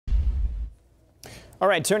All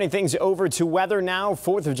right, turning things over to weather now.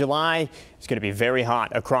 4th of July is going to be very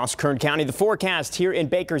hot across Kern County. The forecast here in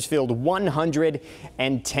Bakersfield,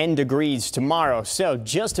 110 degrees tomorrow. So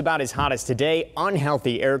just about as hot as today.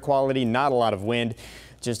 Unhealthy air quality, not a lot of wind,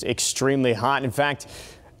 just extremely hot. In fact,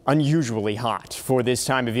 unusually hot for this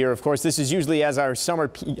time of year. Of course, this is usually as our summer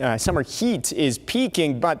heat is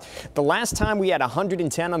peaking, but the last time we had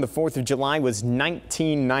 110 on the 4th of July was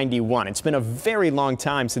 1991. It's been a very long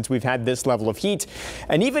time since we've had this level of heat.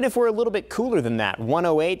 And even if we're a little bit cooler than that,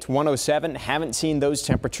 108, 107, haven't seen those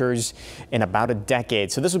temperatures in about a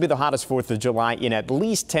decade. So this will be the hottest 4th of July in at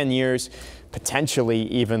least 10 years. Potentially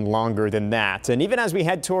even longer than that. And even as we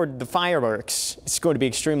head toward the fireworks, it's going to be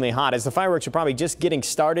extremely hot, as the fireworks are probably just getting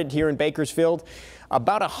started here in Bakersfield.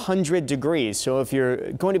 About 100 degrees. So if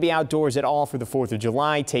you're going to be outdoors at all for the 4th of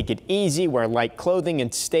July, take it easy, wear light clothing,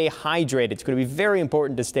 and stay hydrated. It's going to be very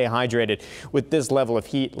important to stay hydrated with this level of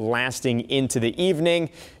heat lasting into the evening.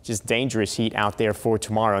 Just dangerous heat out there for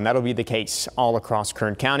tomorrow, and that'll be the case all across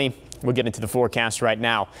Kern County. We'll get into the forecast right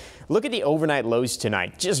now. Look at the overnight lows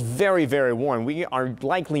tonight. Just very, very warm. We are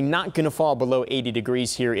likely not going to fall below 80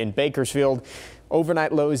 degrees here in Bakersfield.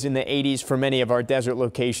 Overnight lows in the 80s for many of our desert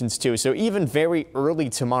locations too. So even very early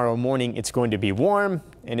tomorrow morning, it's going to be warm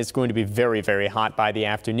and it's going to be very, very hot by the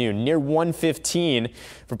afternoon. Near 115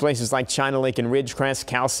 for places like China Lake and Ridgecrest.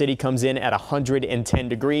 Cal City comes in at 110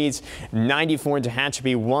 degrees, 94 in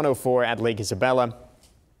Tehachapi, 104 at Lake Isabella.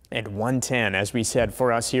 And 110, as we said,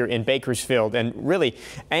 for us here in Bakersfield. And really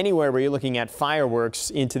anywhere where you're looking at fireworks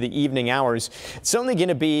into the evening hours, it's only going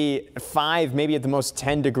to be 5, maybe at the most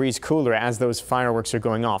 10 degrees cooler as those fireworks are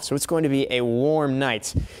going off. So it's going to be a warm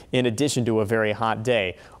night in addition to a very hot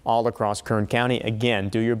day all across Kern County. Again,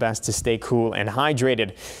 do your best to stay cool and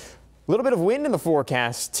hydrated. A little bit of wind in the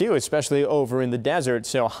forecast too, especially over in the desert.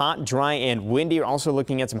 So hot, dry, and windy. We're also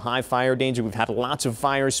looking at some high fire danger. We've had lots of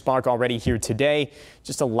fires spark already here today.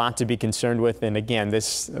 Just a lot to be concerned with. And again,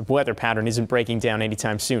 this weather pattern isn't breaking down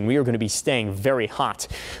anytime soon. We are going to be staying very hot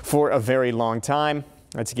for a very long time.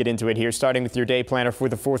 Let's get into it here, starting with your day planner for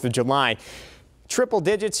the 4th of July. Triple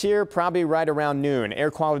digits here, probably right around noon.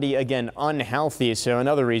 Air quality, again, unhealthy. So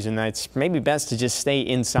another reason that it's maybe best to just stay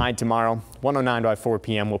inside tomorrow. 109 by 4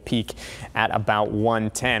 p.m. will peak at about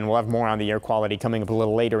 110. We'll have more on the air quality coming up a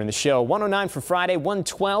little later in the show. 109 for Friday,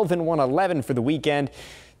 112 and 111 for the weekend.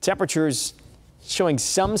 Temperatures showing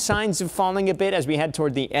some signs of falling a bit as we head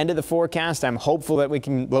toward the end of the forecast. I'm hopeful that we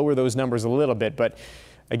can lower those numbers a little bit, but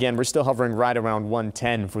again, we're still hovering right around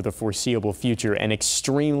 110 for the foreseeable future, an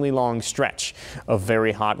extremely long stretch of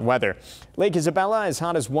very hot weather. Lake Isabella as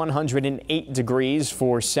hot as 108 degrees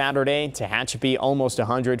for Saturday. Tehachapi almost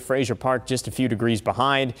 100. Frazier Park just a few degrees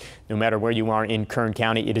behind. No matter where you are in Kern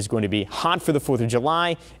County, it is going to be hot for the 4th of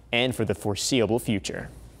July and for the foreseeable future.